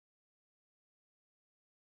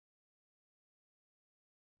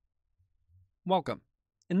Welcome.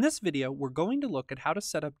 In this video, we're going to look at how to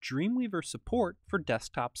set up Dreamweaver support for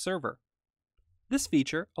desktop server. This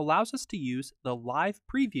feature allows us to use the live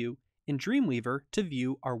preview in Dreamweaver to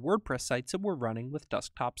view our WordPress sites that we're running with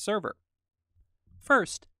desktop server.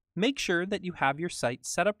 First, make sure that you have your site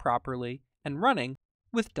set up properly and running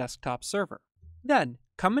with desktop server. Then,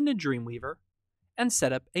 come into Dreamweaver and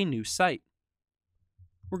set up a new site.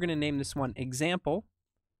 We're going to name this one Example.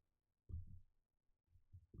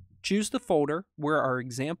 Choose the folder where our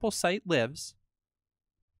example site lives,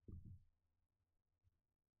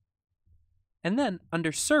 and then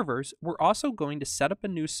under Servers, we're also going to set up a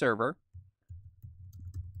new server.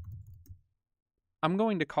 I'm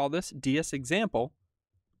going to call this DS Example.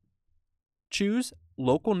 Choose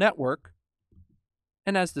Local Network,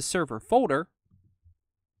 and as the server folder,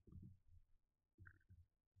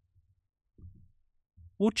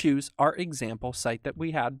 we'll choose our example site that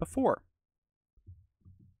we had before.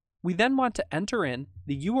 We then want to enter in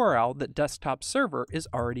the URL that desktop server is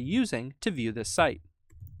already using to view this site.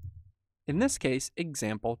 In this case,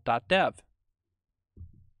 example.dev.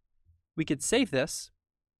 We could save this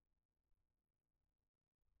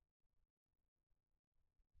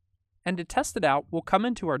and to test it out, we'll come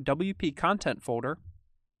into our WP content folder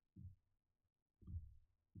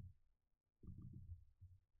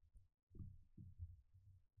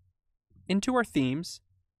into our themes.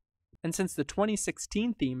 And since the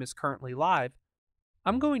 2016 theme is currently live,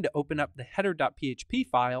 I'm going to open up the header.php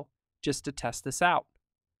file just to test this out.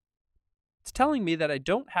 It's telling me that I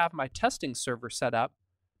don't have my testing server set up,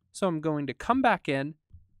 so I'm going to come back in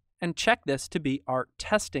and check this to be our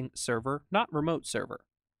testing server, not remote server.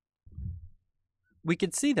 We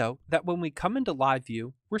can see though that when we come into live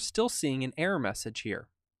view, we're still seeing an error message here.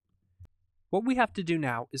 What we have to do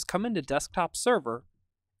now is come into desktop server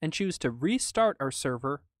and choose to restart our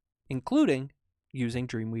server, including using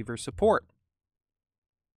Dreamweaver support.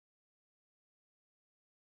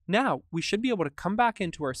 Now, we should be able to come back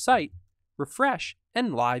into our site, refresh,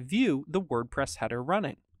 and live view the WordPress header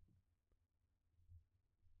running.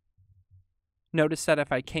 Notice that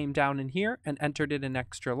if I came down in here and entered in an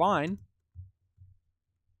extra line,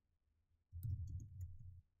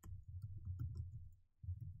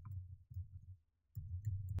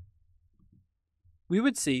 we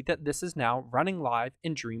would see that this is now running live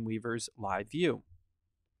in Dreamweaver's live view.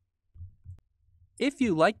 If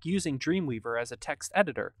you like using Dreamweaver as a text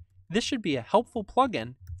editor, this should be a helpful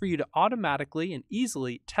plugin for you to automatically and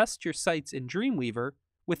easily test your sites in Dreamweaver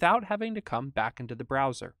without having to come back into the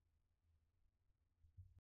browser.